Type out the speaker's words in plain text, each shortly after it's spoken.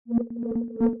Gold?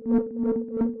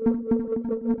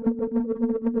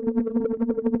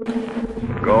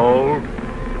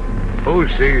 Who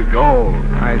sees gold?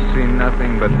 I see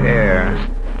nothing but air.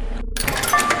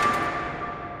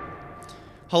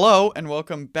 Hello, and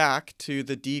welcome back to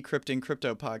the Decrypting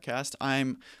Crypto podcast.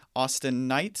 I'm Austin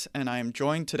Knight, and I am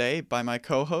joined today by my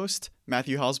co-host,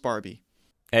 Matthew Halls-Barbie.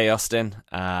 Hey, Austin.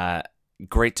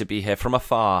 Great to be here from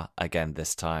afar again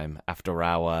this time after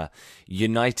our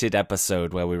United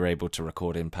episode where we were able to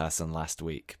record in person last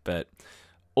week. But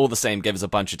all the same, gave us a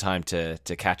bunch of time to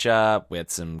catch up. We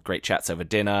had some great chats over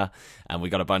dinner, and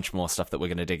we got a bunch more stuff that we're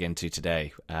going to dig into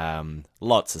today.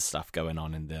 Lots of stuff going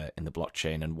on in the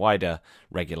blockchain and wider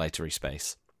regulatory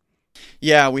space.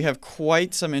 Yeah, we have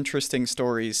quite some interesting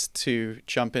stories to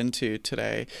jump into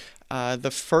today. The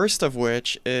first of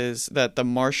which is that the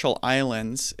Marshall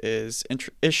Islands is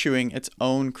issuing its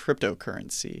own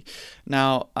cryptocurrency.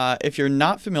 Now, if you're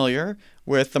not familiar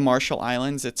with the Marshall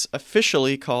Islands, it's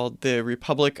officially called the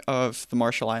Republic of the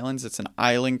Marshall Islands. It's an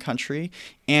island country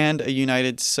and a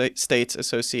United States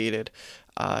associated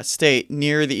state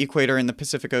near the equator in the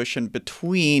Pacific Ocean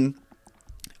between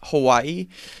Hawaii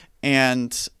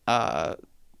and crap,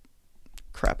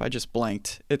 I just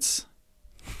blanked. It's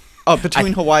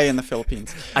between Hawaii and the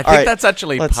Philippines. I think that's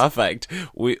actually perfect.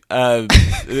 A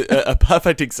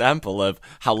perfect example of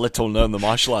how little known the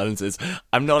Marshall Islands is.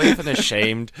 I'm not even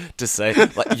ashamed to say.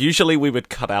 Like, usually we would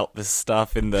cut out this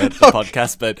stuff in the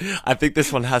podcast, but I think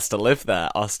this one has to live there,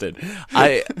 Austin.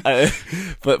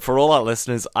 But for all our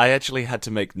listeners, I actually had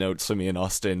to make notes for me and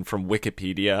Austin from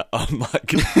Wikipedia on like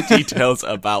details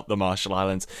about the Marshall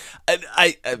Islands, and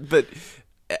I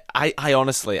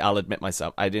honestly, I'll admit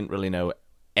myself, I didn't really know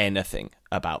anything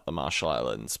about the Marshall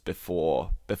Islands before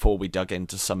we dug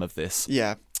into some of this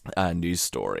news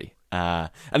story. And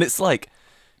it's like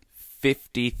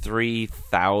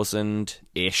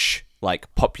 53,000-ish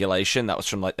like population. That was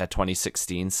from like their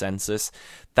 2016 census.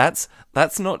 That's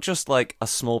not just like a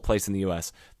small place in the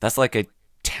US. That's like a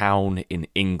town in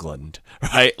England,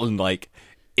 right? And like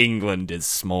England is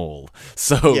small.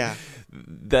 So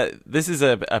this is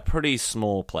a pretty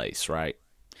small place, right?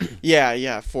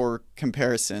 Yeah. For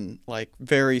comparison, like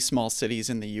very small cities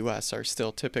in the U.S. are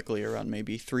still typically around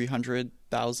maybe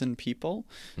 300,000 people.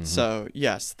 Mm-hmm. So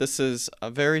yes, this is a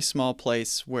very small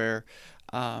place where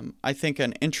I think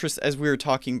as we were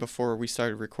talking before we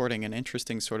started recording, an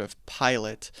interesting sort of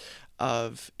pilot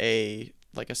of a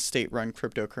state-run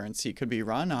cryptocurrency could be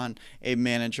run on a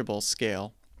manageable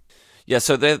scale. Yeah,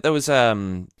 so there was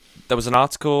an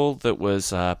article that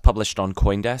was published on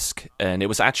CoinDesk, and it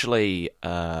was actually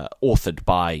authored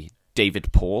by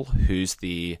David Paul, who's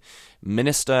the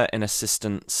Minister in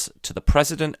Assistance to the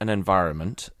President and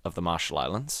Environment of the Marshall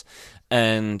Islands.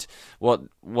 And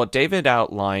what David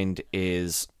outlined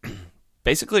is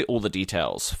basically all the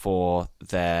details for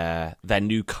their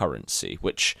new currency,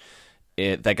 which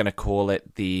they're going to call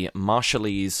it the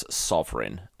Marshallese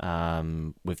Sovereign,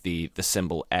 with the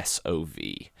symbol SOV.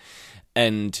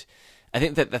 And I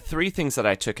think that the three things that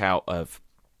I took out of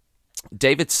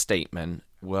David's statement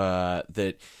were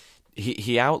that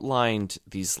he outlined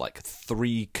these like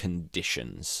three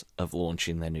conditions of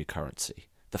launching their new currency.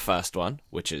 The first one,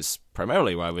 which is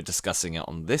primarily why we're discussing it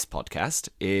on this podcast,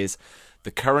 is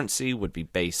the currency would be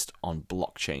based on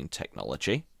blockchain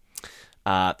technology.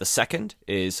 The second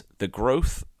is the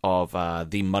growth of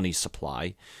the money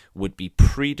supply would be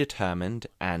predetermined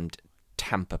and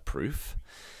tamper-proof.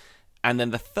 And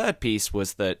then the third piece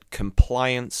was that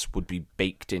compliance would be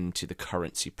baked into the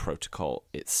currency protocol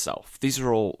itself. These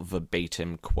are all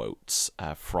verbatim quotes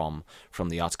from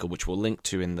the article, which we'll link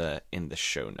to in the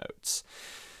show notes.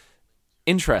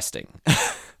 Interesting.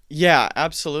 Yeah,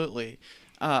 absolutely.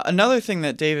 Another thing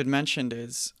that David mentioned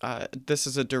is, this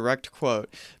is a direct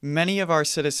quote, "Many of our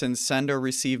citizens send or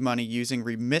receive money using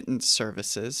remittance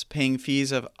services, paying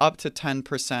fees of up to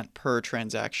 10% per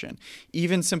transaction.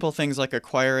 Even simple things like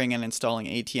acquiring and installing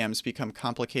ATMs become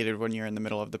complicated when you're in the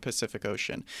middle of the Pacific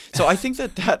Ocean." So I think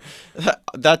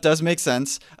that does make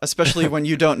sense, especially when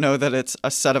you don't know that it's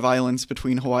a set of islands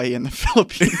between Hawaii and the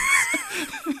Philippines.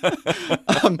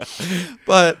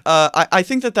 But I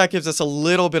think that gives us a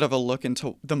little bit of a look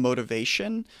into the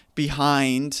motivation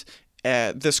behind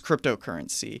this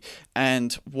cryptocurrency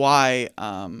and why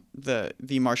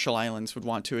the Marshall Islands would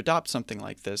want to adopt something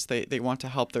like this. They want to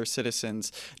help their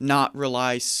citizens not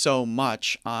rely so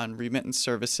much on remittance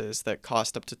services that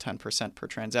cost up to 10% per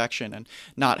transaction and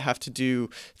not have to do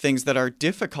things that are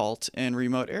difficult in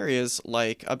remote areas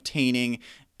like obtaining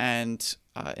and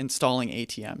installing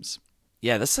ATMs.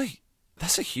 Yeah, that's a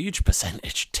huge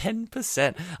percentage,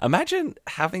 10%. Imagine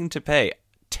having to pay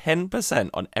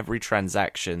 10% on every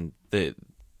transaction that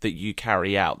you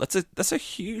carry out. That's a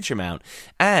huge amount.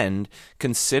 And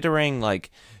considering like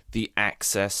the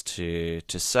access to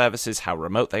services, how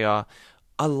remote they are,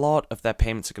 a lot of their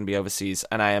payments are going to be overseas,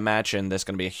 and I imagine there's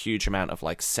going to be a huge amount of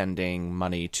like sending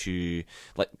money to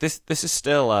like this is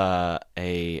still a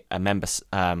member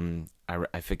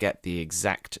I forget the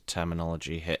exact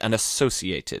terminology here, an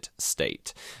associated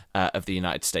state of the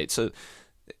United States. So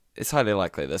it's highly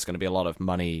likely there's going to be a lot of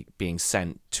money being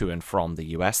sent to and from the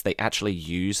US. They actually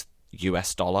use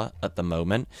US dollar at the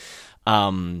moment.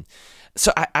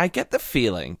 So I get the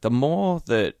feeling, the more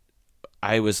that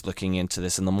I was looking into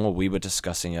this and the more we were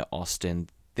discussing it, Austin,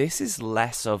 this is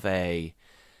less of a,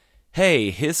 hey,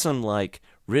 here's some like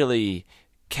really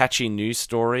catchy news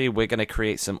story. We're going to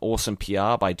create some awesome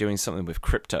PR by doing something with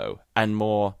crypto, and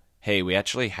more, hey, we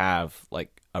actually have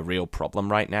like a real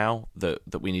problem right now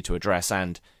that we need to address.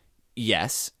 And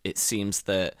yes, it seems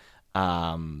that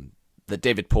that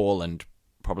David Paul and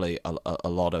probably a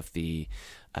lot of the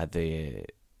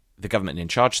government in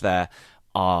charge there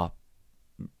are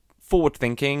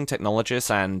forward-thinking technologists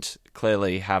and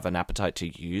clearly have an appetite to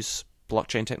use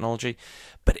blockchain technology,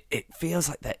 but it feels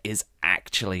like there is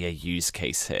actually a use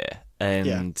case here,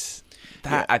 and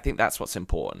I think that's what's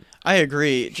important. I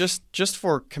agree. Just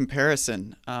for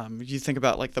comparison, you think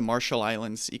about like the Marshall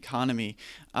Islands economy.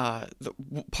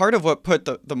 Part of what put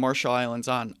the Marshall Islands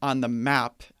on the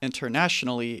map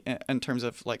internationally in terms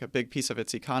of like a big piece of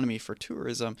its economy for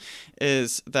tourism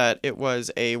is that it was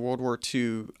a World War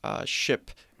II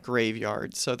ship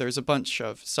graveyard. So there's a bunch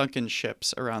of sunken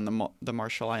ships around the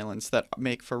Marshall Islands that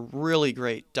make for really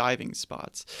great diving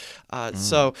spots.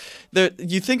 So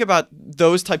you think about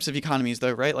those types of economies,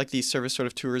 though, right? Like these service sort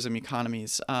of tourism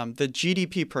economies. The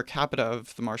GDP per capita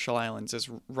of the Marshall Islands is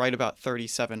right about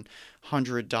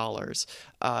 $3,700.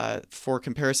 For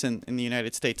comparison, in the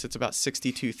United States, it's about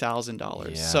 $62,000.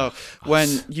 Yeah. So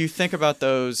when you think about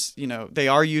those, they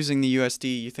are using the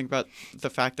USD. You think about the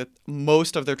fact that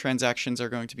most of their transactions are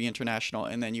going to be international,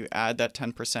 and then you add that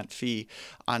 10% fee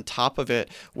on top of it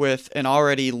with an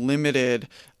already limited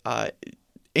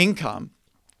income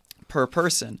per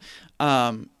person.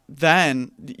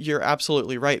 Then you're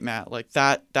absolutely right, Matt. Like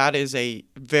that is a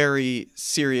very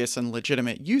serious and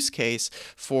legitimate use case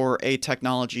for a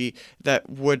technology that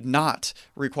would not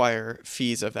require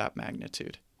fees of that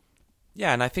magnitude.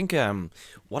 Yeah, and I think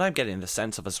what I'm getting the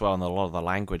sense of as well in a lot of the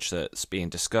language that's being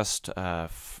discussed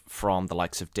from the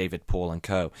likes of David Paul and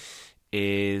co.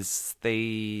 is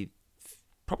they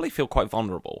probably feel quite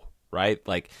vulnerable, right?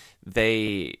 Like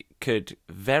they could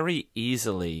very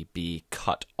easily be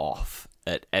cut off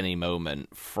at any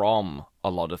moment from a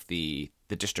lot of the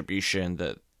distribution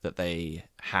that they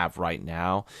have right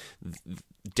now.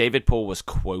 David Paul was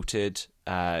quoted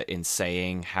in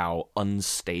saying how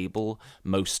unstable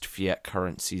most fiat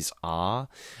currencies are.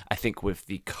 I think with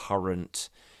the current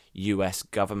US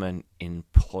government in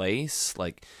place,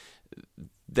 like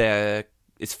I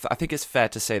think it's fair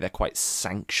to say they're quite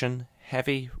sanction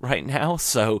heavy right now.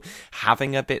 So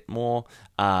having a bit more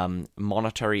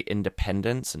monetary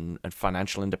independence and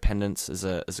financial independence as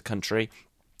a country,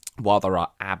 while there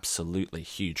are absolutely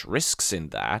huge risks in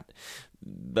that,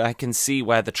 I can see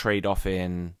where the trade-off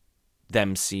in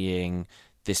them seeing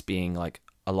this being like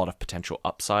a lot of potential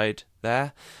upside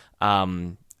there.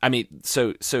 I mean,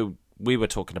 so we were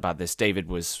talking about this. David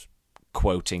was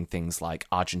quoting things like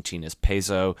Argentina's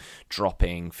peso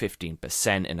dropping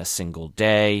 15% in a single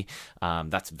day.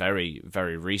 That's very,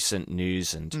 very recent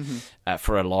news. And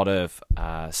for a lot of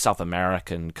South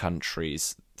American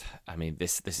countries, I mean,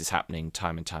 this is happening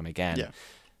time and time again. Yeah.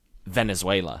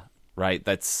 Venezuela, right?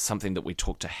 That's something that we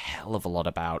talked a hell of a lot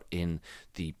about in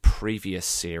the previous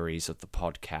series of the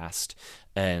podcast.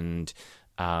 And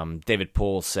David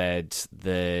Paul said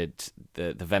that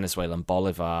the Venezuelan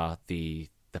bolivar, the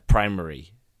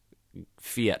primary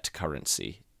fiat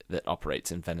currency that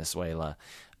operates in Venezuela,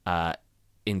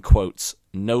 in quotes,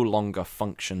 no longer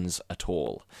functions at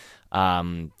all.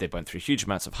 They went through huge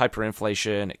amounts of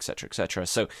hyperinflation, etc., etc.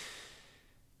 So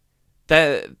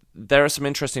there are some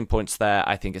interesting points there.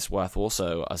 I think it's worth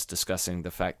also us discussing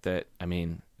the fact that, I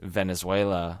mean,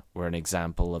 Venezuela were an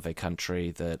example of a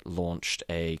country that launched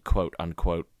a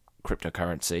quote-unquote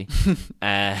cryptocurrency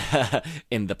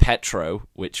in the petro,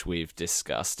 which we've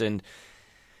discussed. And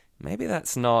maybe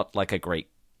that's not like a great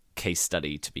case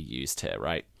study to be used here,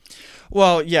 right?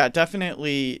 Well, yeah,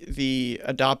 definitely the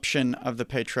adoption of the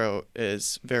petro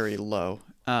is very low.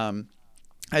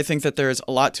 I think that there's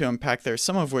a lot to unpack there,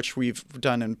 some of which we've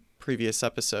done in previous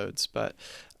episodes, but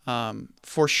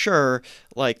for sure,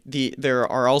 like there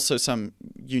are also some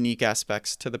unique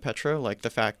aspects to the petro, like the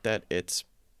fact that it's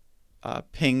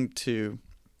ping to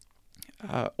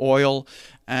oil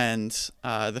and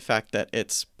the fact that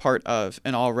it's part of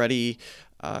an already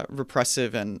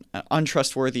repressive and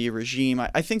untrustworthy regime.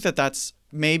 I think that's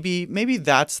maybe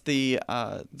that's the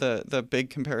big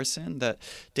comparison that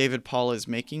David Paul is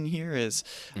making here is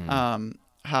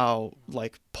how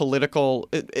like political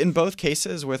in both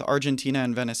cases with Argentina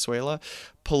and Venezuela,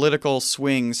 political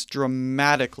swings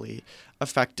dramatically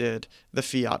affected the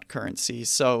fiat currency.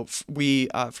 So we,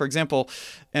 for example,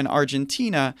 in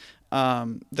Argentina,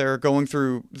 they're going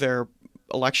through their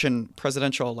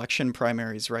presidential election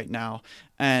primaries right now,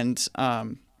 and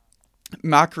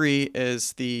Macri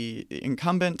is the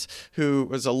incumbent, who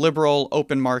was a liberal,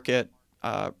 open market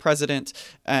president,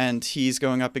 and he's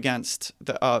going up against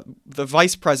the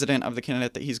vice president of the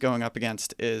candidate that he's going up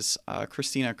against is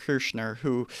Cristina Kirchner,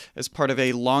 who is part of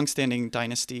a longstanding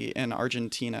dynasty in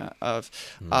Argentina of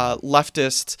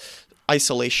leftist,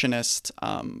 isolationist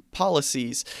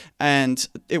policies, and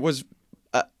it was.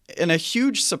 In a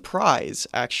huge surprise,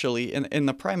 actually, in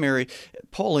the primary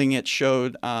polling, it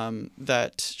showed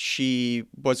that she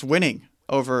was winning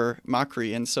over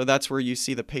Macri. And so that's where you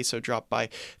see the peso drop by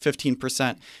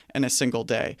 15% in a single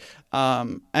day.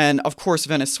 And of course,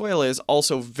 Venezuela is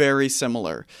also very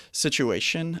similar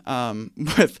situation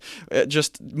with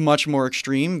just much more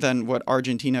extreme than what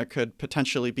Argentina could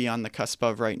potentially be on the cusp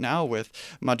of right now, with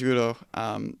Maduro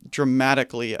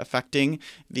dramatically affecting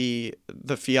the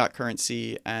fiat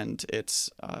currency and its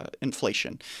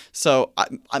inflation. So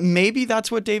maybe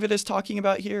that's what David is talking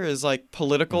about here, is like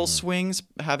political swings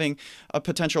having a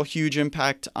potential huge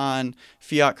impact on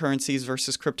fiat currencies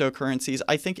versus cryptocurrencies.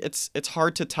 I think it's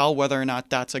hard to tell whether or not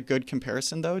that's a good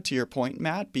comparison, though, to your point,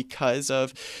 Matt, because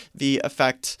of the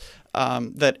effect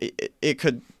that it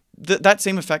could that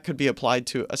same effect could be applied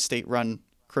to a state-run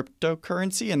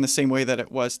cryptocurrency in the same way that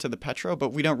it was to the petro,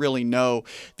 but we don't really know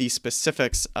the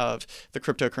specifics of the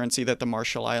cryptocurrency that the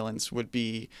Marshall Islands would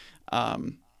be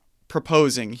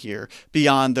proposing here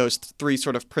beyond those three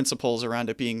sort of principles around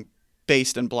it being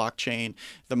based in blockchain,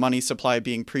 the money supply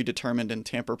being predetermined and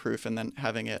tamper-proof, and then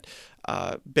having it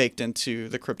baked into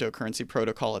the cryptocurrency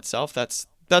protocol itself. That's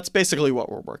basically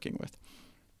what we're working with.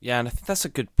 Yeah, and I think that's a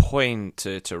good point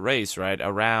to raise, right?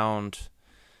 Around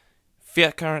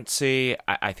fiat currency,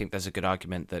 I think there's a good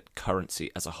argument that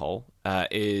currency as a whole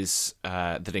includes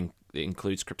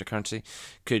cryptocurrency,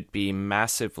 could be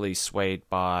massively swayed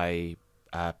by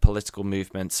political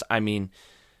movements. I mean,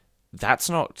 that's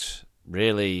not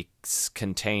really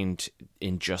contained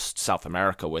in just South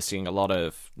America. We're seeing a lot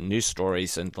of news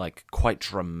stories and like quite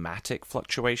dramatic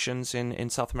fluctuations in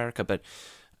South America, but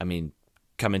I mean,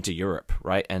 come into Europe,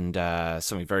 right? And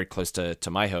something very close to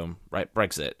my home, right?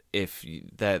 Brexit. If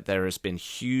there has been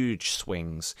huge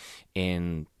swings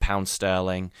in pound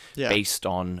sterling based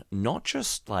on not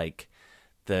just like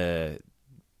the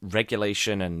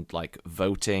regulation and like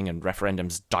voting and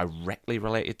referendums directly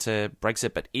related to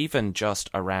Brexit, but even just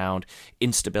around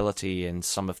instability in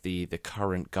some of the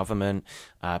current government,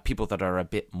 people that are a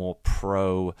bit more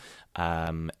pro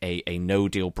a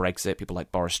no-deal Brexit, people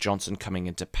like Boris Johnson coming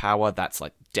into power, that's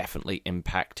like definitely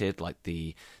impacted like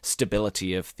the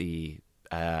stability of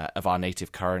of our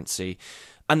native currency.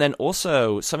 And then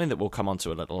also something that we'll come on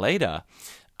to a little later,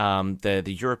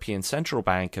 the European Central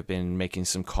Bank have been making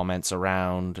some comments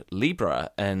around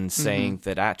Libra and saying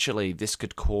that actually this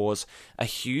could cause a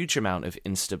huge amount of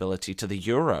instability to the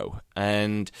euro.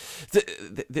 And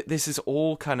this is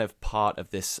all kind of part of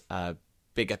this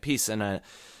bigger piece. And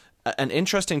an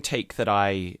interesting take that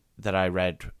I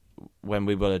read when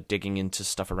we were digging into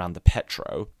stuff around the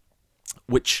petro,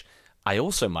 which I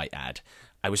also might add,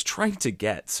 I was trying to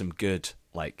get some good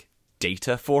like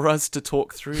data for us to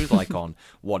talk through, like on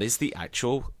what is the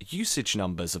actual usage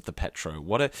numbers of the petro.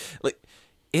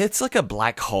 It's like a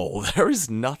black hole. There is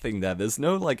nothing there. There's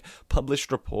no like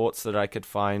published reports that I could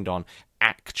find on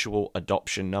actual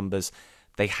adoption numbers.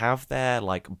 They have their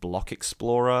like block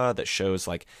explorer that shows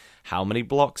like how many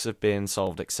blocks have been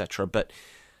solved, etc. But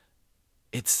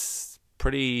it's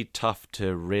pretty tough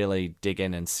to really dig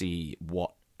in and see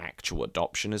what actual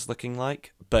adoption is looking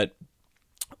like. But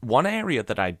one area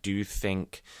that I do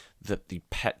think that the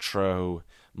petro,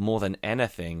 more than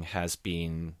anything, has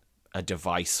been a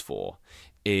device for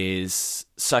is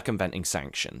circumventing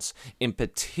sanctions. In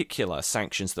particular,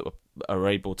 sanctions that are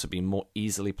able to be more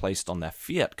easily placed on their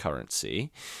fiat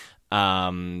currency.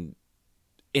 In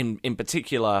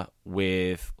particular,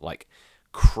 with like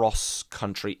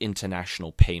cross-country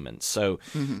international payments. So,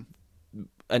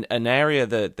 an area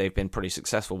that they've been pretty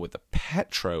successful with the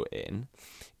petro in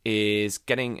is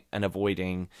getting and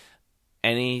avoiding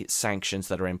any sanctions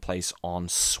that are in place on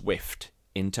SWIFT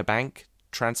interbank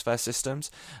transfer systems.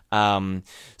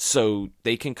 So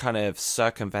they can kind of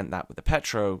circumvent that with the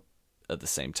petro. At the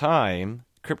same time,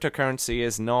 cryptocurrency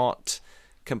is not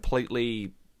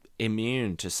completely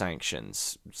immune to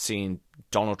sanctions. Seeing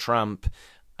Donald Trump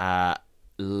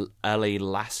early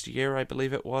last year, I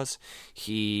believe it was,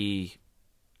 he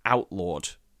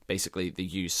outlawed basically the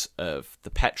use of the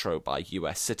petro by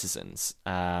US citizens,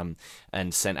 and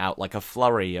sent out like a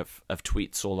flurry of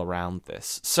tweets all around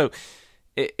this. So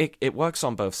it works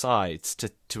on both sides.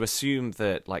 To assume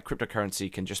that like cryptocurrency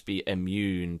can just be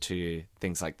immune to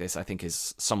things like this, I think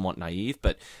is somewhat naive,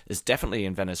 but it's definitely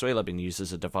in Venezuela been used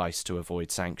as a device to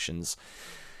avoid sanctions.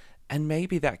 And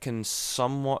maybe that can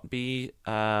somewhat be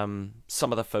some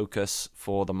of the focus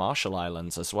for the Marshall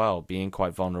Islands as well, being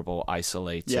quite vulnerable,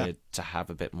 isolated, to have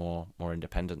a bit more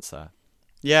independence there.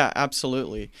 Yeah,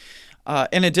 absolutely.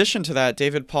 In addition to that,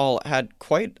 David Paul had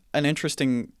quite an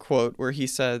interesting quote where he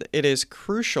said, "It is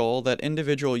crucial that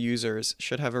individual users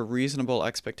should have a reasonable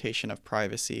expectation of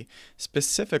privacy,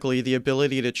 specifically the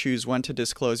ability to choose when to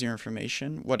disclose your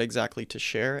information, what exactly to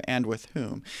share, and with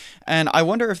whom." And I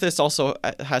wonder if this also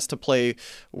has to play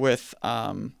with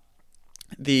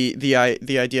the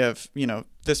idea of,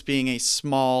 this being a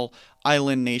small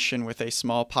island nation with a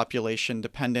small population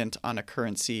dependent on a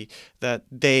currency that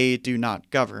they do not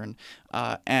govern,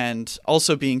 and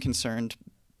also being concerned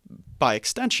by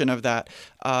extension of that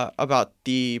about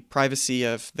the privacy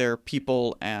of their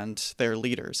people and their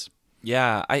leaders.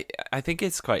 Yeah, I think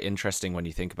it's quite interesting when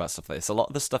you think about stuff like this. A lot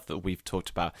of the stuff that we've talked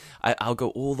about, I'll go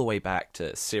all the way back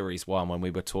to Series 1 when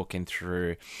we were talking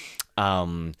through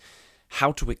how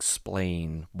to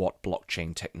explain what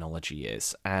blockchain technology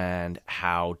is and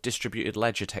how distributed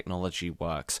ledger technology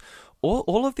works.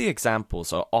 All of the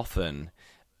examples are often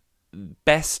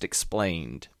best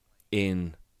explained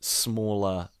in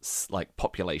smaller like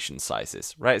population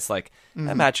sizes, right? It's like,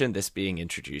 imagine this being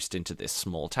introduced into this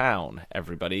small town.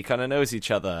 Everybody kind of knows each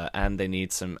other and they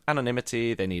need some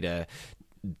anonymity. They need a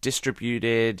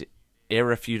distributed,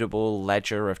 irrefutable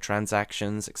ledger of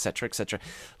transactions, etc., etc.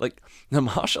 Like the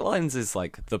Marshall Islands is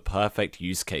like the perfect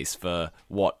use case for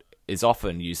what is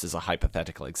often used as a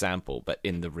hypothetical example, but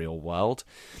in the real world.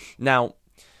 Now,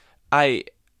 I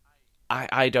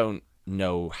don't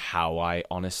know how I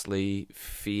honestly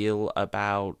feel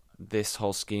about this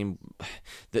whole scheme.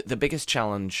 The biggest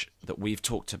challenge that we've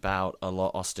talked about a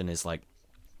lot, Austin, is like,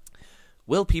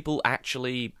 will people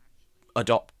actually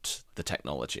adopt the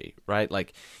technology, right?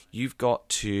 Like, you've got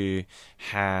to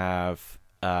have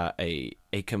a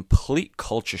complete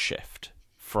culture shift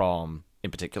from,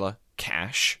 in particular,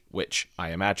 cash, which I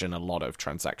imagine a lot of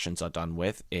transactions are done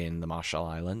with in the Marshall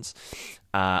Islands,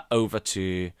 over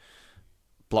to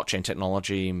blockchain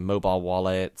technology, mobile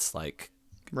wallets, like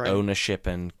ownership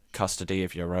and custody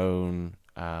of your own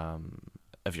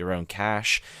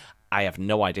cash. I have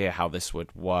no idea how this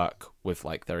would work with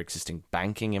like their existing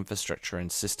banking infrastructure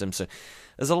and system. So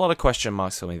there's a lot of question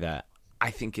marks for me there. I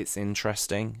think it's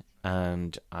interesting,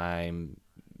 and I'm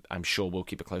sure we'll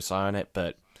keep a close eye on it.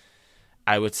 But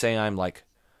I would say I'm like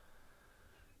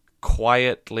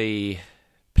quietly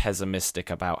pessimistic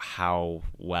about how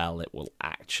well it will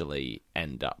actually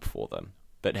end up for them.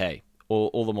 But hey,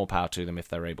 all the more power to them if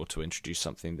they're able to introduce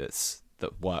something that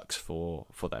works for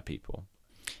their people.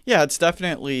 Yeah, it's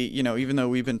definitely, even though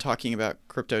we've been talking about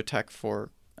crypto tech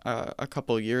for a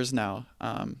couple of years now,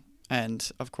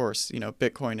 and of course,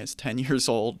 Bitcoin is 10 years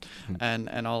old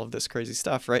and all of this crazy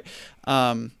stuff, right?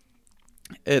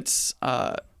 It's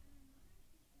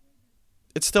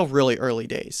still really early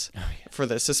days for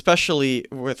this, especially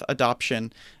with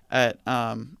adoption at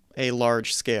a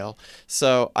large scale.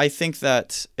 So I think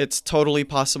that it's totally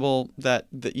possible that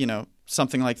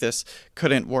something like this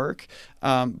couldn't work,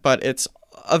 but it's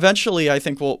eventually, I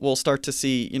think we'll start to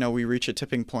see, we reach a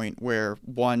tipping point where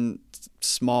one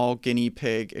small guinea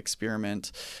pig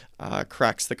experiment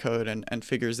cracks the code and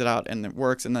figures it out and it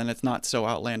works, and then it's not so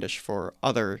outlandish for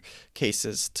other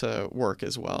cases to work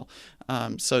as well.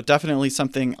 So definitely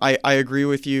something I agree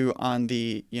with you on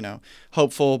the,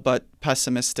 hopeful but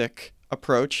pessimistic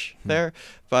approach there,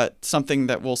 but something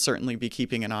that we'll certainly be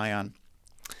keeping an eye on.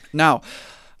 Now,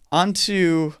 on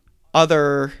to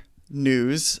other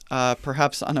news,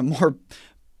 perhaps on a more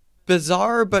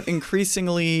bizarre but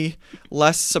increasingly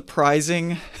less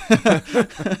surprising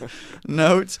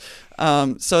note.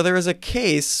 So there is a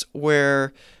case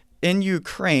where in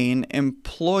Ukraine,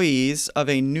 employees of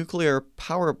a nuclear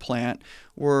power plant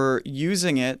were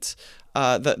using it,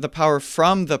 the power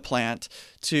from the plant,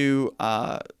 to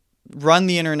run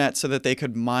the internet so that they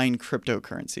could mine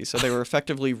cryptocurrency. So they were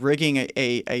effectively rigging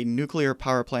a nuclear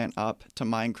power plant up to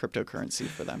mine cryptocurrency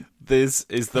for them. This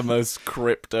is the most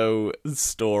crypto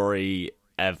story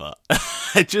ever.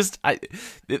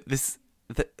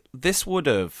 This would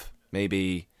have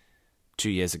maybe 2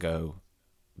 years ago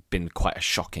been quite a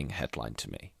shocking headline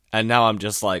to me. And now I'm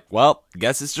just like, well, I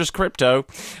guess it's just crypto.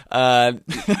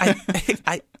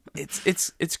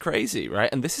 It's crazy, right?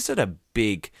 And this is at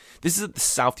the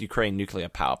South Ukraine nuclear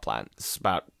power plant. It's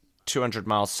about 200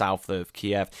 miles south of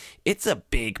Kiev. It's a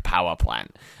big power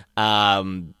plant.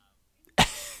 And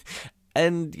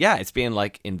yeah, it's being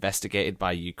like investigated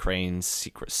by Ukraine's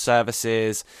secret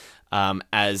services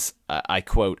as I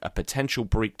quote, a potential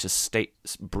breach to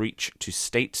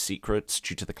state secrets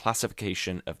due to the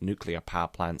classification of nuclear power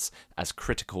plants as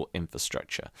critical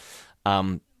infrastructure.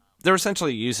 They're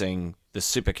essentially using the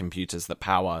supercomputers that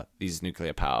power these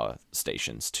nuclear power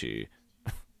stations to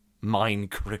mine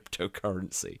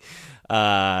cryptocurrency.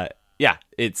 Yeah,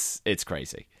 it's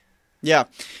crazy. Yeah.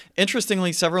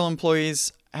 Interestingly, several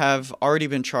employees have already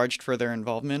been charged for their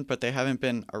involvement, but they haven't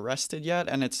been arrested yet,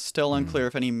 and it's still unclear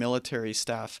if any military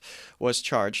staff was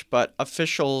charged. But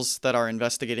officials that are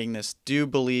investigating this do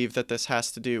believe that this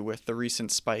has to do with the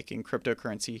recent spike in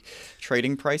cryptocurrency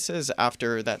trading prices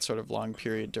after that sort of long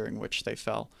period during which they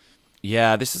fell.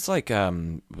 Yeah, this is like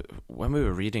when we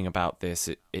were reading about this,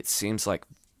 it seems like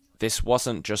this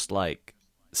wasn't just like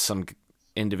some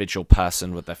individual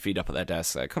person with their feet up at their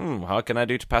desk like, how can I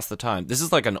do to pass the time? This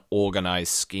is like an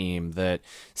organized scheme that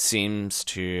seems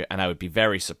to, and I would be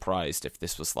very surprised if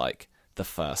this was like the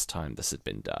first time this had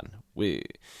been done. We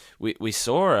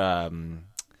saw a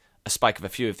spike of a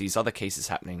few of these other cases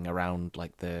happening around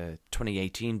like the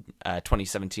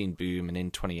 2017 boom and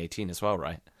in 2018 as well,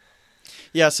 right?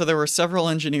 Yeah, so there were several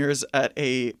engineers at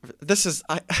I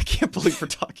can't believe we're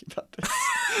talking about this.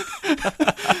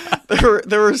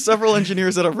 There were several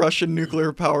engineers at a Russian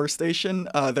nuclear power station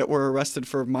that were arrested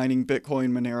for mining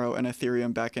Bitcoin, Monero, and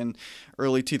Ethereum back in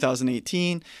early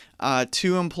 2018.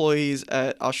 2 employees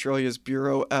at Australia's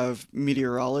Bureau of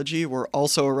Meteorology were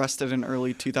also arrested in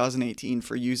early 2018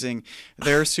 for using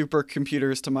their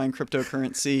supercomputers to mine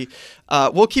cryptocurrency.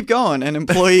 We'll keep going. An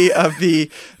employee of the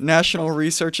National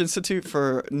Research Institute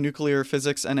for Nuclear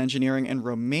Physics and Engineering in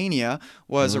Romania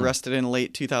was arrested in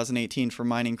late 2018 for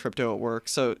mining crypto at work.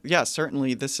 So, yeah,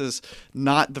 certainly this is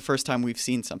not the first time we've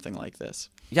seen something like this.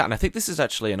 Yeah, and I think this is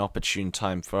actually an opportune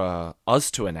time for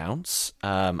us to announce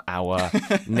our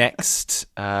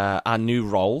our new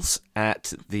roles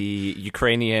at the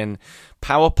Ukrainian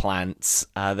power plants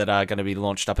that are going to be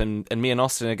launched up, and me and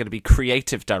Austin are going to be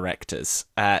creative directors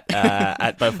at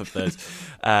both of those,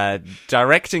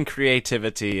 directing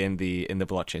creativity in the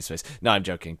blockchain space. No, I'm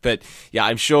joking, but yeah,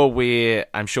 I'm sure we're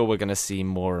going to see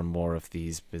more and more of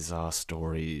these bizarre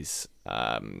stories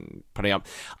putting up.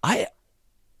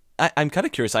 I'm kind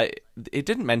of curious. It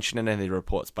didn't mention in any of the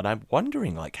reports, but I'm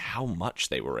wondering like how much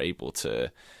they were able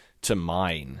to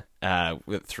mine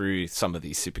through some of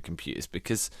these supercomputers,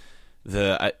 because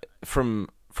from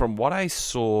what I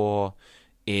saw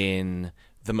in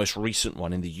the most recent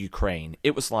one in the Ukraine,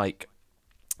 it was like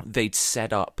they'd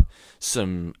set up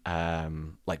some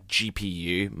like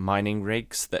GPU mining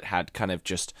rigs that had kind of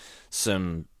just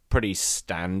some pretty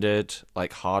standard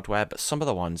like hardware, but some of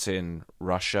the ones in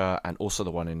Russia and also the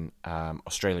one in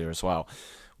Australia as well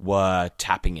were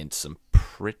tapping into some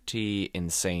pretty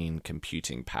insane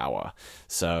computing power.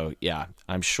 So yeah,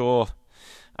 I'm sure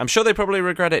they probably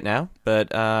regret it now, but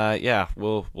yeah,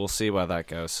 we'll see where that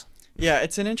goes. Yeah,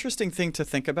 it's an interesting thing to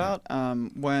think about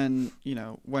when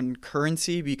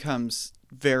currency becomes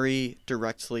very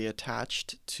directly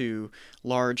attached to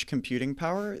large computing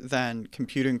power, then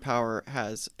computing power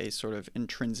has a sort of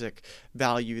intrinsic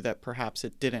value that perhaps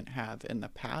it didn't have in the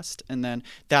past. And then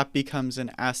that becomes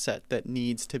an asset that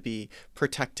needs to be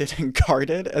protected and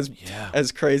guarded,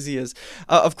 as crazy as,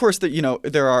 of course, that,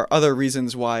 there are other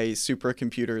reasons why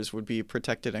supercomputers would be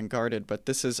protected and guarded, but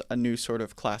this is a new sort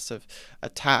of class of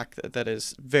attack that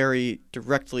is very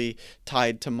directly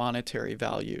tied to monetary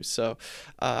value. So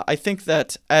I think that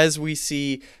as we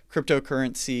see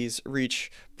cryptocurrencies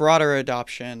reach broader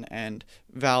adoption and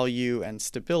value and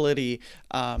stability,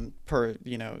 per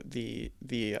the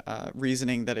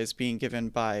reasoning that is being given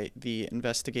by the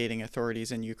investigating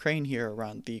authorities in Ukraine here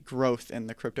around the growth in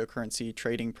the cryptocurrency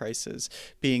trading prices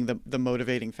being the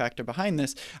motivating factor behind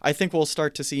this, I think we'll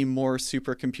start to see more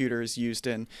supercomputers used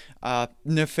in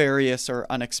nefarious or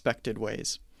unexpected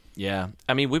ways. Yeah,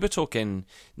 I mean, we were talking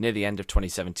near the end of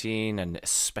 2017 and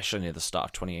especially near the start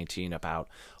of 2018 about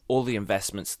all the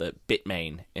investments that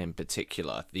Bitmain, in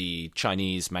particular, the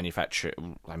Chinese manufacturer,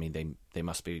 I mean, they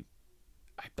must be,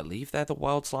 I believe they're the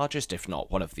world's largest, if not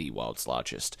one of the world's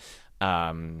largest,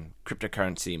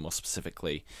 cryptocurrency, more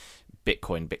specifically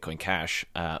Bitcoin Cash,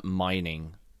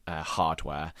 mining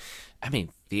hardware. I mean,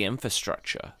 the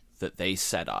infrastructure that they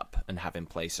set up and have in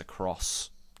place across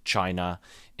China,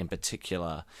 in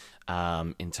particular,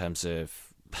 in terms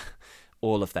of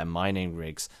all of their mining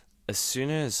rigs, as soon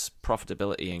as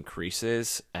profitability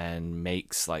increases and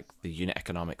makes like the unit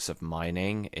economics of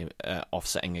mining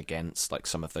offsetting against like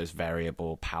some of those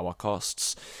variable power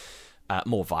costs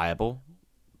more viable,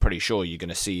 pretty sure you're going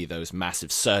to see those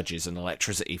massive surges in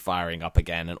electricity firing up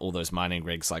again and all those mining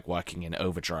rigs like working in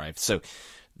overdrive. So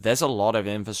there's a lot of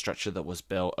infrastructure that was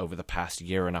built over the past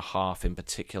year and a half in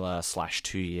particular /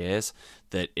 2 years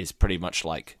that is pretty much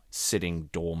like sitting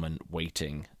dormant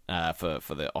waiting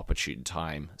for the opportune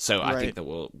time. So I think that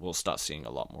we'll start seeing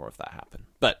a lot more of that happen.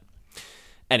 But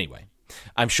anyway,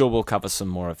 I'm sure we'll cover some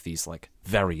more of these like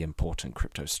very important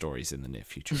crypto stories in the near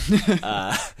future.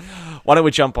 Why don't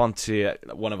we jump on to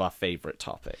one of our favorite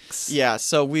topics? Yeah,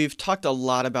 so we've talked a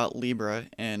lot about Libra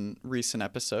in recent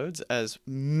episodes, as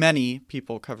many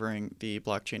people covering the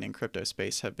blockchain and crypto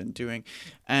space have been doing.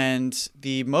 And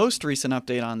the most recent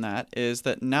update on that is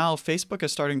that now Facebook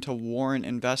is starting to warn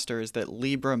investors that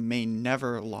Libra may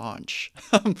never launch.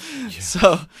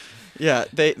 So yeah,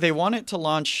 they want it to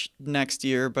launch next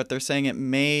year, but they're saying it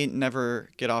may never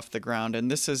get off the ground. And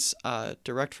this is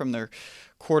direct from their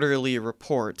quarterly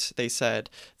report. They said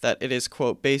that it is,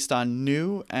 quote, based on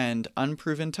new and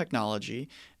unproven technology.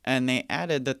 And they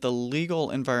added that the legal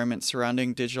environment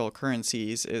surrounding digital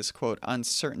currencies is, quote,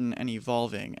 uncertain and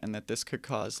evolving, and that this could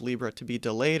cause Libra to be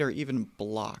delayed or even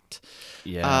blocked.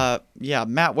 Yeah.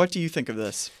 Matt, what do you think of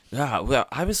this? Well,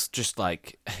 I was just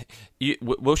like,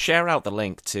 we'll share out the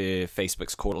link to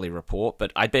Facebook's quarterly report,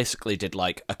 but I basically did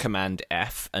like a Command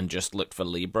F and just looked for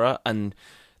Libra, and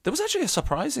there was actually a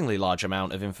surprisingly large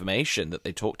amount of information that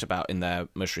they talked about in their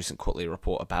most recent quarterly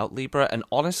report about Libra. And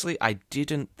honestly, I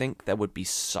didn't think there would be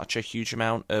such a huge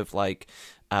amount of like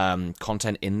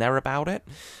content in there about it.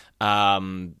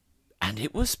 And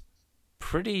it was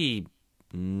pretty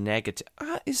negative.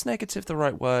 Is negative the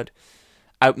right word?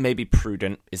 Maybe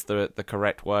prudent is the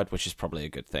correct word, which is probably a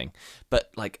good thing.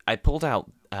 But like, I pulled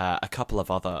out a couple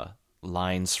of other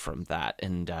lines from that,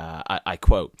 and I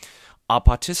quote, "Our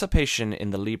participation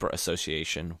in the Libra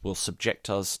Association will subject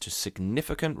us to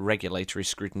significant regulatory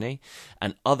scrutiny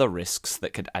and other risks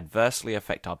that could adversely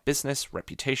affect our business,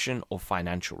 reputation, or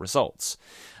financial results."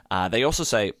 They also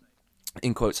say,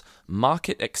 in quotes,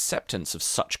 "market acceptance of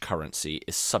such currency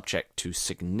is subject to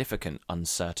significant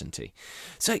uncertainty."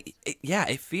 So,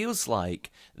 it feels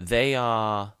like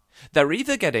they're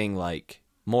either getting like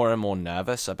more and more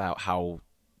nervous about how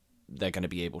they're going to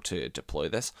be able to deploy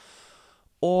this,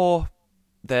 or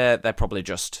they're probably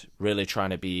just really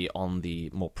trying to be on the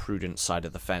more prudent side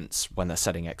of the fence when they're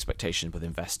setting expectations with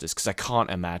investors, because I can't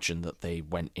imagine that they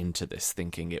went into this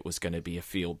thinking it was going to be a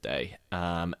field day,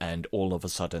 and all of a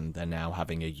sudden they're now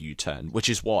having a U-turn, which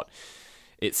is what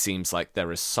it seems like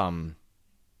there is some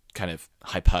kind of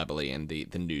hyperbole in the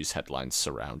news headlines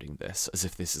surrounding this, as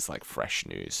if this is like fresh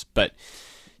news. But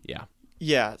yeah.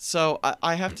 Yeah, so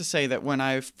I have to say that when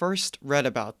I first read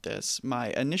about this, my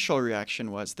initial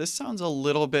reaction was, this sounds a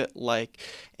little bit like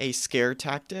a scare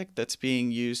tactic that's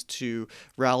being used to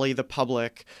rally the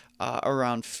public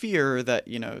around fear that,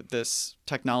 this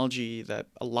technology that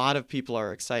a lot of people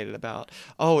are excited about,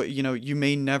 you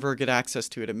may never get access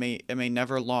to it. It may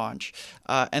never launch,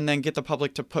 and then get the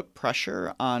public to put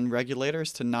pressure on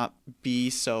regulators to not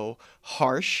be so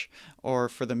harsh, or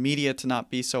for the media to not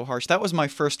be so harsh. That was my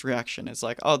first reaction. It's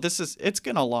like, it's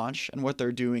going to launch. And what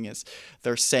they're doing is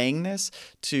they're saying this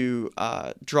to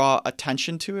draw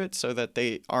attention to it so that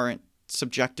they aren't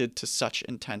subjected to such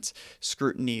intense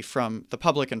scrutiny from the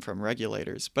public and from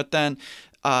regulators. But then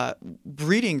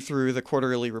reading through the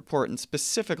quarterly report, and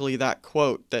specifically that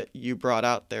quote that you brought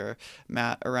out there,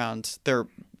 Matt, around their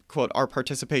quote, "Our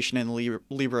participation in the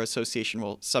Libra Association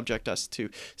will subject us to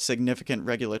significant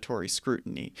regulatory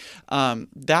scrutiny."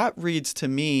 That reads to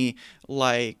me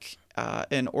like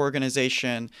an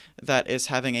organization that is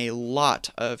having a lot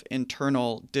of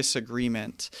internal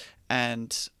disagreement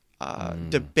and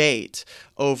debate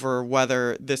over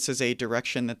whether this is a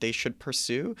direction that they should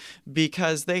pursue,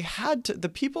 because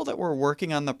the people that were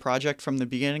working on the project from the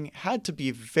beginning had to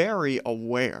be very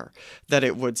aware that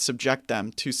it would subject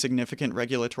them to significant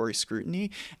regulatory scrutiny,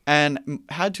 and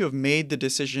had to have made the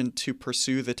decision to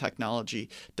pursue the technology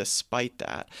despite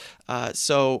that.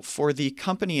 So for the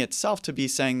company itself to be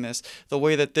saying this, the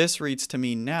way that this reads to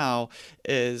me now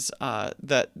is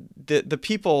that the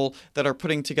people that are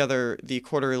putting together the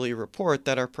quarterly report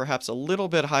that are perhaps a little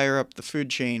bit higher up the food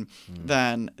chain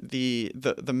than the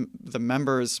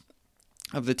members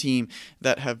of the team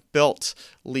that have built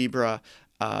Libra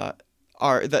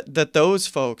are that those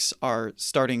folks are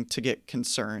starting to get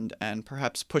concerned and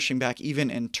perhaps pushing back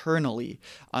even internally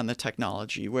on the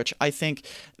technology, which I think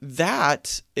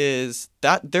that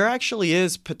there actually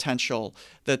is potential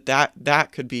that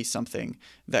could be something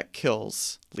that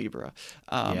kills Libra.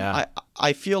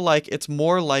 I feel like it's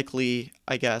more likely,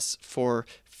 I guess, for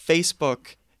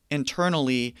Facebook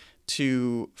internally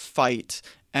to fight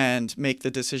and make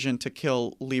the decision to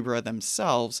kill Libra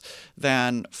themselves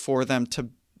than for them to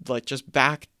just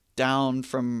back down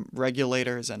from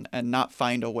regulators and not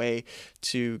find a way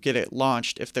to get it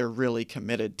launched if they're really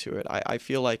committed to it. I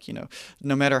feel like,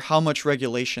 no matter how much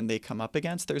regulation they come up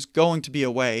against, there's going to be a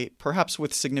way, perhaps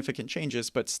with significant changes,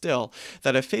 but still,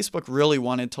 that if Facebook really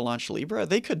wanted to launch Libra,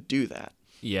 they could do that.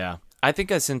 Yeah, I think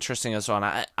that's interesting as well.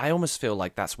 And I almost feel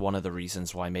like that's one of the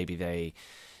reasons why maybe they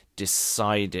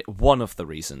decided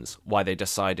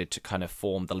to kind of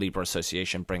form the Libra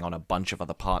Association, bring on a bunch of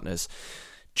other partners,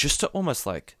 just to almost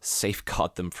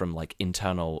safeguard them from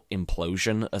internal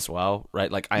implosion as well,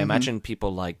 right? I imagine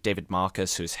people like David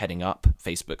Marcus, who's heading up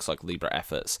Facebook's Libra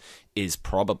efforts, is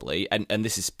probably, and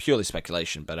this is purely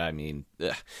speculation, but I mean,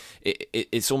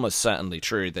 it's almost certainly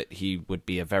true that he would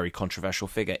be a very controversial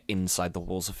figure inside the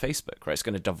walls of Facebook, right? It's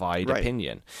going to divide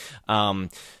opinion.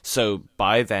 So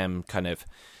by them kind of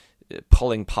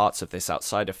pulling parts of this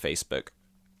outside of Facebook,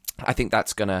 I think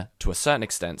that's going to a certain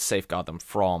extent, safeguard them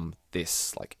from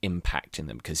this impact in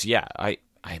them. Because, I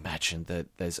imagine that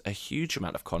there's a huge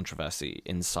amount of controversy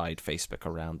inside Facebook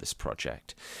around this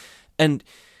project. And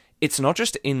it's not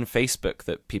just in Facebook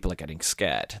that people are getting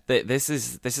scared. This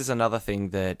is another thing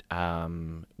that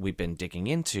we've been digging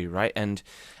into, right? And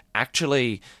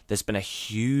actually, there's been a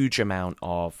huge amount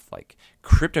of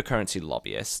cryptocurrency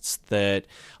lobbyists that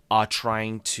are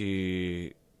trying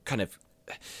to kind of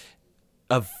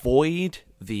avoid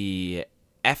the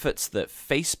efforts that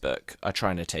Facebook are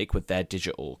trying to take with their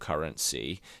digital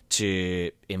currency to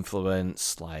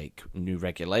influence new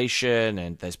regulation.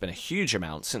 And there's been a huge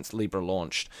amount since Libra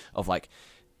launched of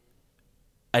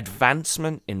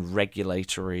advancement in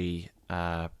regulatory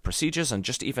procedures and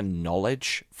just even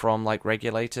knowledge from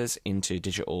regulators into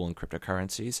digital and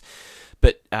cryptocurrencies.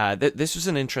 But this was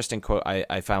an interesting quote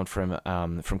I found from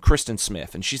Kristen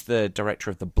Smith, and she's the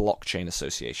director of the Blockchain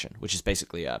Association, which is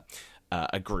basically a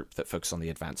group that focuses on the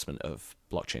advancement of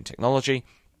blockchain technology.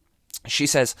 She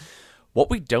says, "What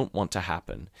we don't want to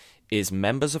happen is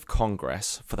members of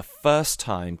Congress for the first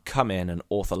time come in and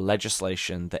author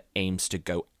legislation that aims to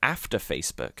go after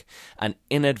Facebook and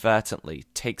inadvertently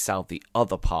takes out the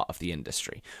other part of the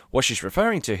industry." What she's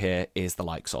referring to here is the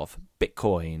likes of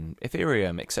Bitcoin,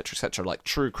 Ethereum, etc.,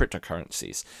 true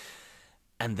cryptocurrencies.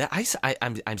 And that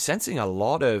I'm sensing a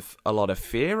lot of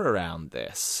fear around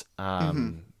this.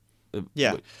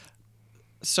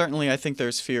 Certainly, I think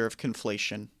there's fear of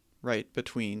conflation, right,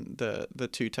 between the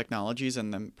two technologies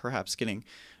and them perhaps getting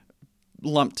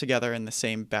lumped together in the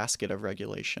same basket of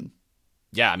regulation.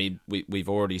 Yeah, I mean, we've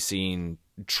already seen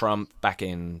Trump back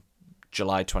in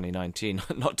July 2019.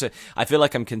 I feel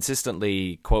like I'm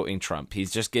consistently quoting Trump. He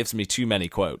just gives me too many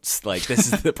quotes.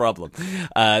 This is the problem.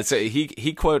 So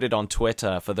he quoted on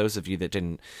Twitter, for those of you that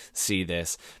didn't see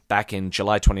this, back in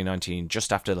July 2019,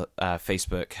 just after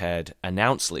Facebook had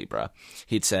announced Libra,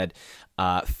 he'd said,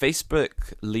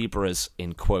 Facebook Libra's,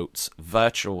 in quotes,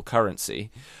 virtual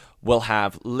currency will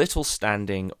have little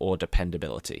standing or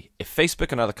dependability. If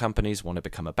Facebook and other companies want to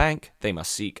become a bank, they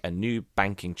must seek a new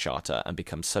banking charter and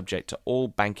become subject to all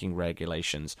banking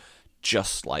regulations,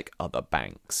 just like other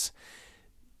banks.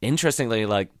 Interestingly,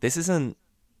 this isn't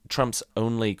Trump's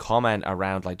only comment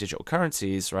around digital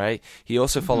currencies, right? He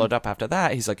also followed up after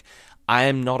that. He's like, "I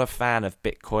am not a fan of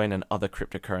Bitcoin and other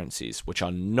cryptocurrencies, which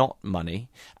are not money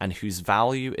and whose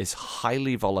value is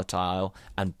highly volatile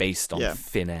and based on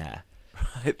thin air."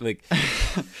 Right?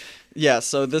 Yeah,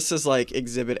 so this is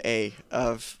exhibit A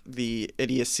of the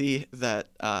idiocy that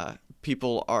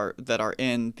people that are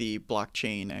in the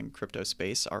blockchain and crypto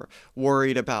space are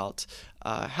worried about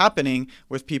happening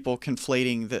with people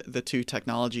conflating the two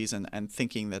technologies and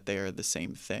thinking that they are the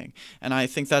same thing. And I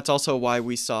think that's also why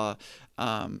we saw,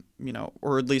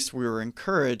 or at least we were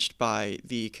encouraged by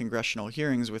the congressional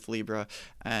hearings with Libra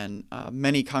and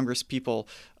many Congress people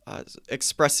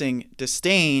expressing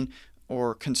disdain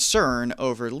or concern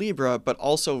over Libra, but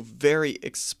also very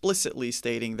explicitly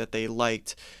stating that they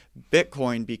liked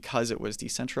Bitcoin because it was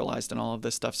decentralized and all of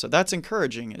this stuff. So that's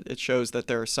encouraging. It shows that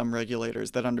there are some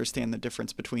regulators that understand the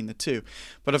difference between the two.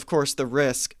 But of course, the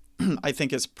risk, I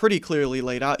think, is pretty clearly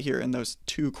laid out here in those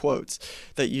two quotes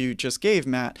that you just gave,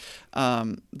 Matt,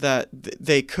 that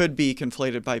they could be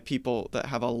conflated by people that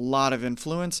have a lot of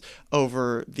influence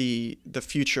over the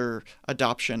future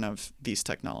adoption of these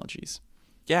technologies.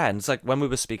 Yeah, and it's like when we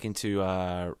were speaking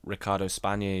to Ricardo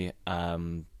Spagni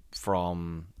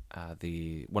from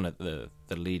one of the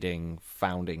leading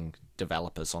founding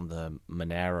developers on the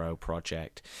Monero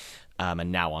project,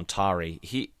 and now on Tari,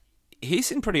 he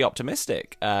seemed pretty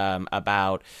optimistic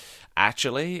about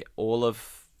actually all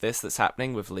of this that's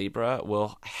happening with Libra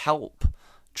will help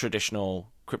traditional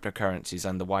cryptocurrencies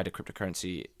and the wider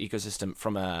cryptocurrency ecosystem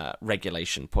from a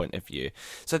regulation point of view.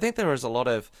 So I think there is a lot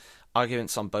of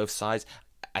arguments on both sides.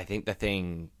 I think the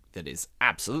thing that is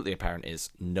absolutely apparent is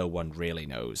no one really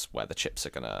knows where the chips are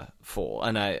going to fall.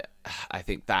 And I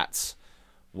think that's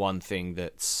one thing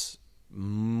that's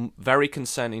very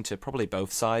concerning to probably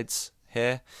both sides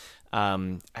here.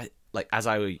 As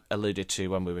I alluded to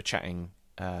when we were chatting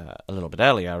a little bit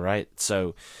earlier, right?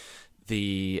 So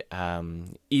the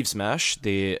Yves Mersch,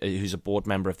 who's a board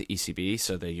member of the ECB,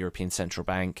 so the European Central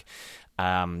Bank,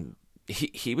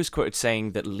 he was quoted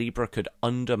saying that Libra could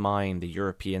undermine the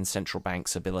European Central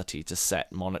Bank's ability to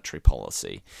set monetary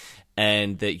policy,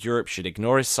 and that Europe should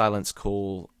ignore his silence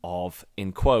call of,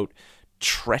 in quote,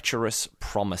 treacherous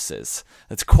promises.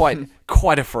 That's quite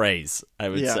a phrase, I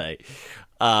would say.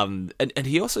 And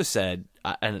he also said,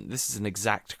 and this is an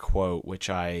exact quote, which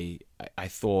I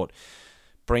thought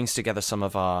brings together some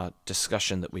of our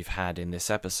discussion that we've had in this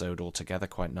episode all together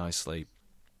quite nicely,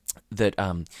 that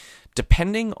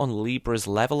depending on Libra's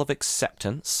level of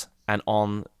acceptance and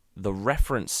on the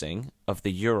referencing of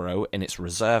the euro in its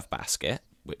reserve basket,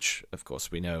 which of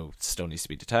course we know still needs to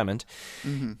be determined,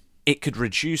 it could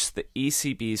reduce the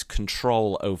ECB's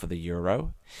control over the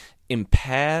euro,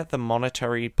 impair the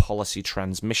monetary policy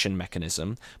transmission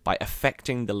mechanism by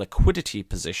affecting the liquidity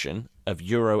position of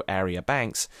euro area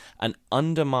banks, and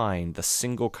undermine the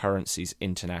single currency's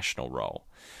international role.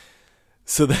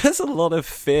 So there's a lot of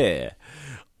fear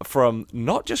from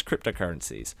not just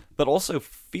cryptocurrencies, but also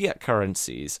fiat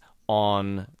currencies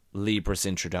on Libra's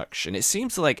introduction. It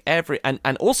seems like and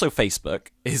also Facebook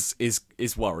is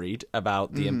worried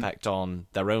about the impact on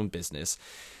their own business.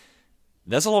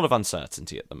 There's a lot of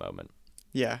uncertainty at the moment.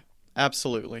 Yeah,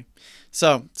 absolutely.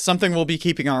 So something we'll be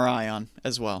keeping our eye on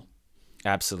as well.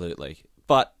 Absolutely.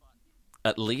 But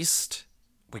at least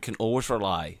we can always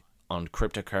rely on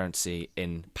cryptocurrency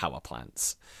in power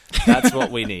plants. That's what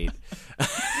we need.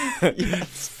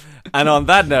 Yes. And on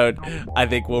that note, I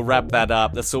think we'll wrap that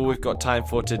up. That's all we've got time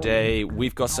for today.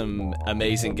 We've got some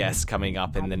amazing guests coming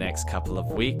up in the next couple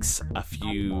of weeks. A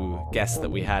few guests that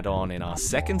we had on in our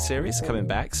second series coming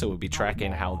back, so we'll be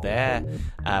tracking how their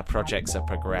projects are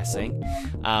progressing.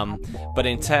 But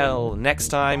until next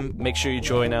time, make sure you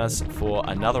join us for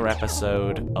another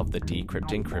episode of the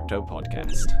Decrypting Crypto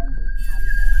podcast.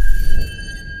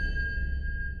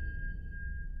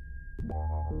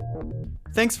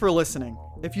 Thanks for listening.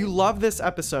 If you love this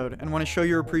episode and want to show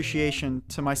your appreciation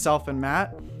to myself and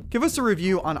Matt, give us a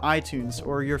review on iTunes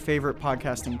or your favorite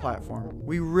podcasting platform.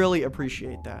 We really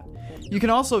appreciate that. You can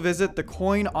also visit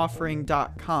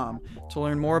thecoinoffering.com to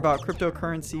learn more about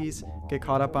cryptocurrencies, get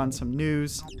caught up on some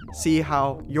news, see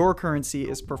how your currency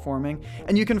is performing,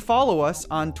 and you can follow us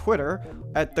on Twitter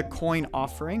at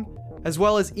thecoinoffering, as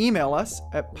well as email us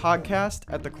at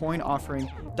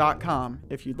podcast@thecoinoffering.com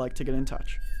if you'd like to get in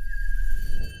touch.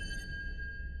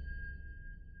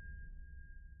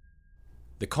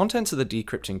 The contents of the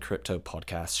Decrypting Crypto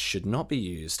podcast should not be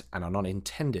used and are not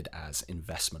intended as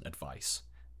investment advice.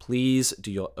 Please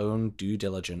do your own due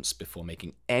diligence before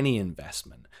making any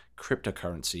investment,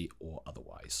 cryptocurrency or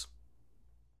otherwise.